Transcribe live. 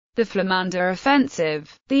The Flămânda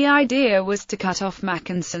Offensive. The idea was to cut off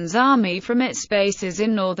Mackensen's army from its bases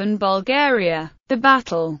in northern Bulgaria.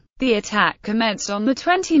 The attack commenced on the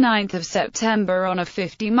 29th of September on a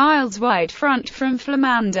 50 miles wide front from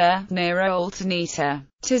Flămânda, near Notite,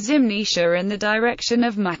 to zilnice in the direction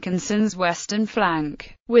of Mackensen's western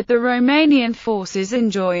flank, with the Romanian forces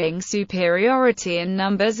enjoying superiority in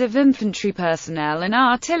numbers of infantry personnel and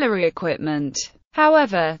artillery equipment.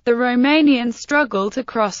 However, the Romanian struggle to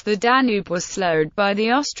cross the Danube was slowed by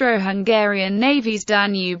the Austro-Hungarian Navy's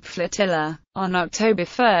Danube flotilla. On October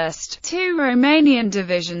 1, two Romanian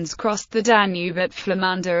divisions crossed the Danube at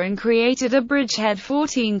Flămânda and created a bridgehead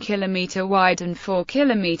 14 km wide and 4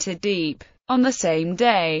 km deep. On the same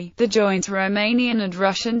day, the joint Romanian and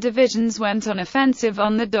Russian divisions went on offensive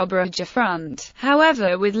on the Dobrogea front,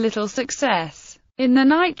 however with little success. In the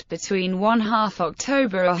night between 1/2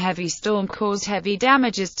 October, a heavy storm caused heavy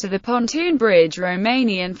damages to the pontoon bridge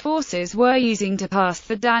Romanian forces were using to pass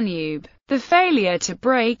the Danube. The failure to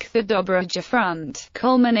break the Dobrogea front,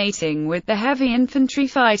 culminating with the heavy infantry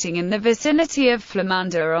fighting in the vicinity of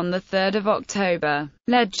Flămânda on the 3rd of October,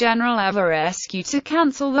 led General Averescu to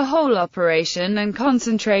cancel the whole operation and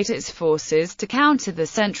concentrate its forces to counter the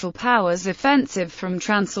Central Powers' offensive from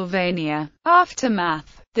Transylvania.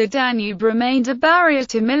 Aftermath. The Danube remained a barrier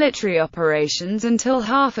to military operations until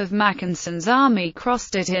half of Mackensen's army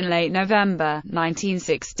crossed it in late November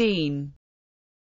 1916.